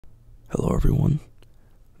Hello everyone,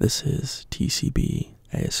 this is TCB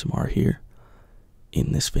ASMR here.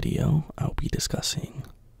 In this video, I'll be discussing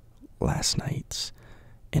last night's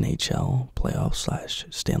NHL playoff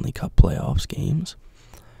 / Stanley Cup Playoffs games.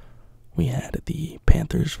 We had the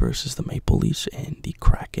Panthers versus the Maple Leafs and the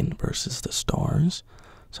Kraken versus the Stars.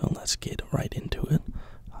 So let's get right into it.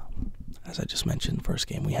 As I just mentioned, first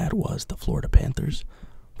game we had was the Florida Panthers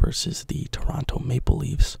versus the Toronto Maple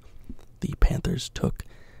Leafs. The Panthers took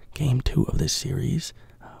Game 2 of this series,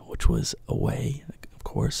 which was away, of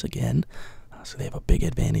course, again. So they have a big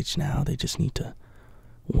advantage now. They just need to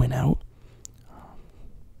win out.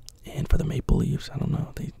 And for the Maple Leafs, I don't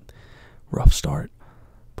know, rough start.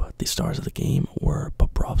 But the stars of the game were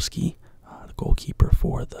Bobrovsky, the goalkeeper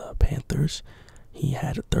for the Panthers. He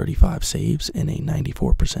had 35 saves and a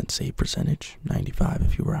 94% save percentage, 95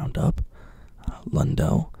 if you round up.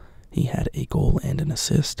 Lundell, he had a goal and an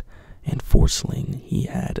assist. And Forsling, he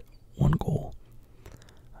had 1 goal.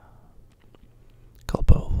 A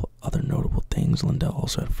couple of other notable things. Lundell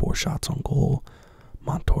also had 4 shots on goal.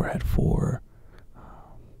 Montour had 4.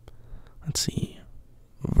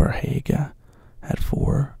 Verhaeghe had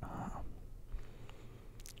 4.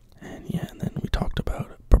 And then we talked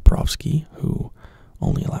about Bobrovsky, who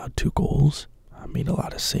only allowed 2 goals, made a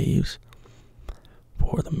lot of saves.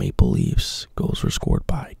 For the Maple Leafs, goals were scored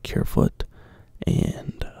by Kerfoot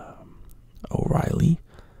and O'Reilly.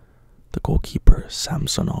 The goalkeeper,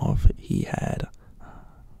 Samsonov, he had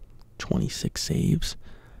 26 saves,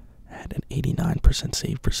 had an 89%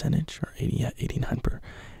 save percentage, or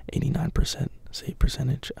 89% save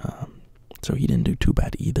percentage. So he didn't do too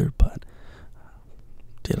bad either, but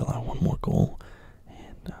did allow 1 more goal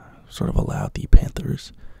and sort of allowed the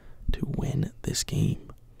Panthers to win this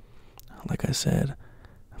game. Like I said,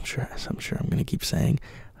 I'm sure I'm going to keep saying,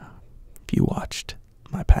 if you watched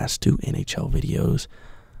my past 2 NHL videos,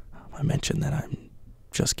 I mentioned that I'm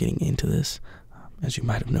just getting into this. As you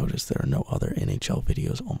might have noticed, there are no other NHL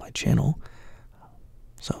videos on my channel.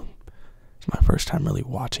 So it's my first time really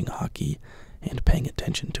watching hockey and paying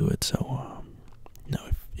attention to it. So,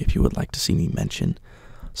 if you would like to see me mention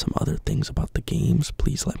some other things about the games,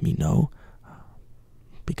 please let me know,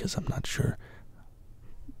 because I'm not sure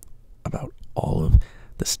about all of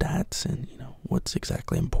the stats and what's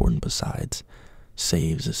exactly important besides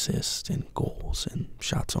saves, assists, and goals and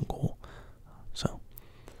shots on goal. So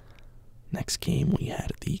next game we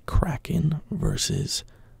had the Kraken versus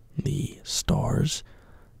the Stars.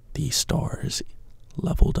 The Stars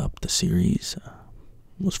leveled up the series,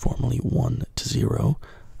 was formerly 1-0,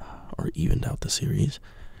 or evened out the series.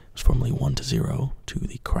 It was formerly 1-0 to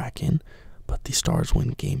the Kraken, but the Stars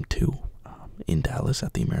win Game 2 in Dallas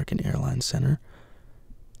at the American Airlines Center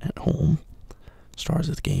at home. Stars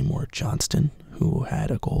of the game were Johnston, who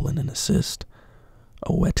had a goal and an assist,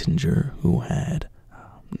 Wettinger, who had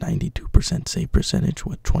 92% save percentage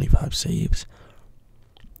with 25 saves,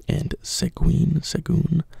 and Seguin,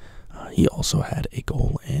 he also had a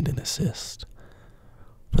goal and an assist.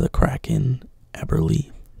 For the Kraken,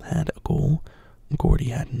 Eberle had a goal, Gordy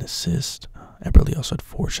had an assist. Eberle also had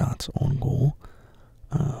 4 shots on goal.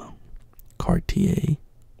 Cartier,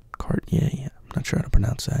 I'm not sure how to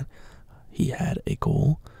pronounce that. He had a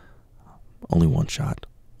goal, only 1 shot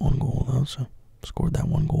on goal though, so scored that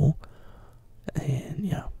 1 goal.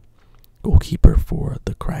 And goalkeeper for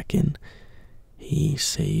the Kraken, he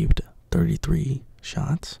saved 33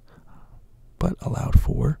 shots, but allowed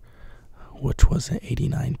 4, which was an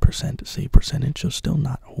 89% save percentage, so still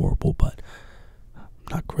not horrible, but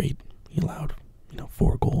not great. He allowed,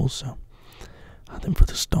 4 goals. So then for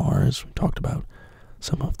the Stars, we talked about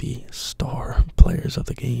some of the star players of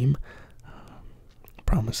the game.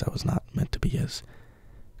 Promise that was not meant to be as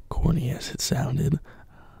corny as it sounded,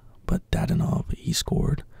 but Dadonov, he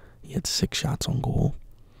scored. He had 6 shots on goal.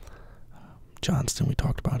 Johnston, we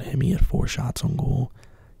talked about him. He had 4 shots on goal.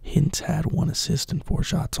 Hintz had 1 assist and 4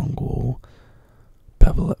 shots on goal.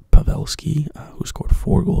 Pavelski, who scored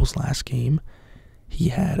 4 goals last game, he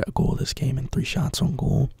had a goal this game and 3 shots on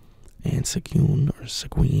goal. And Seguin,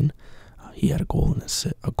 he had a goal,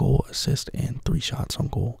 assist, and 3 shots on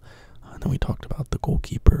goal. Then we talked about the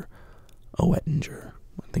goalkeeper, Wettinger.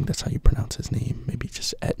 I think that's how you pronounce his name. Maybe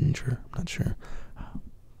just Ettinger. I'm not sure.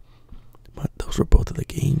 But those were both of the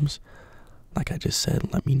games. Like I just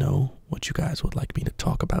said, let me know what you guys would like me to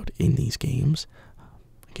talk about in these games.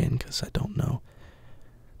 Again, because I don't know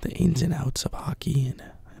the ins and outs of hockey and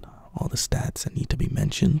all the stats that need to be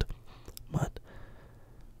mentioned. But,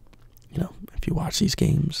 if you watch these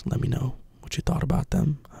games, let me know what you thought about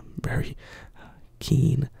them. I'm very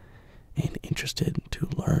keen and interested to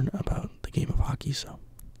learn about the game of hockey. So,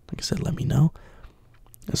 like I said, let me know.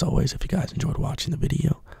 As always, if you guys enjoyed watching the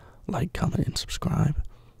video, like, comment, and subscribe.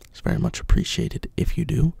 It's very much appreciated if you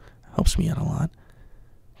do. It helps me out a lot.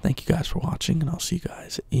 Thank you guys for watching, and I'll see you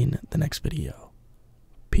guys in the next video.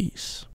 Peace.